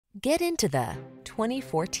Get into the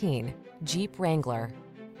 2014 Jeep Wrangler.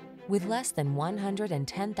 With less than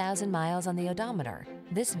 110,000 miles on the odometer,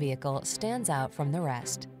 this vehicle stands out from the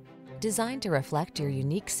rest. Designed to reflect your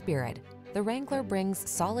unique spirit, the Wrangler brings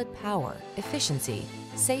solid power, efficiency,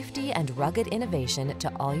 safety, and rugged innovation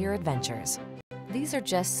to all your adventures. These are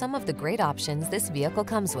just some of the great options this vehicle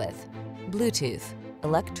comes with: Bluetooth,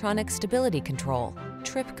 electronic stability control,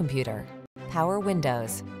 trip computer, power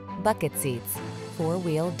windows, bucket seats,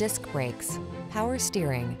 four-wheel disc brakes, power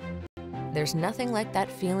steering. There's nothing like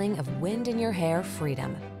that feeling of wind in your hair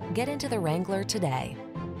freedom. Get into the Wrangler today.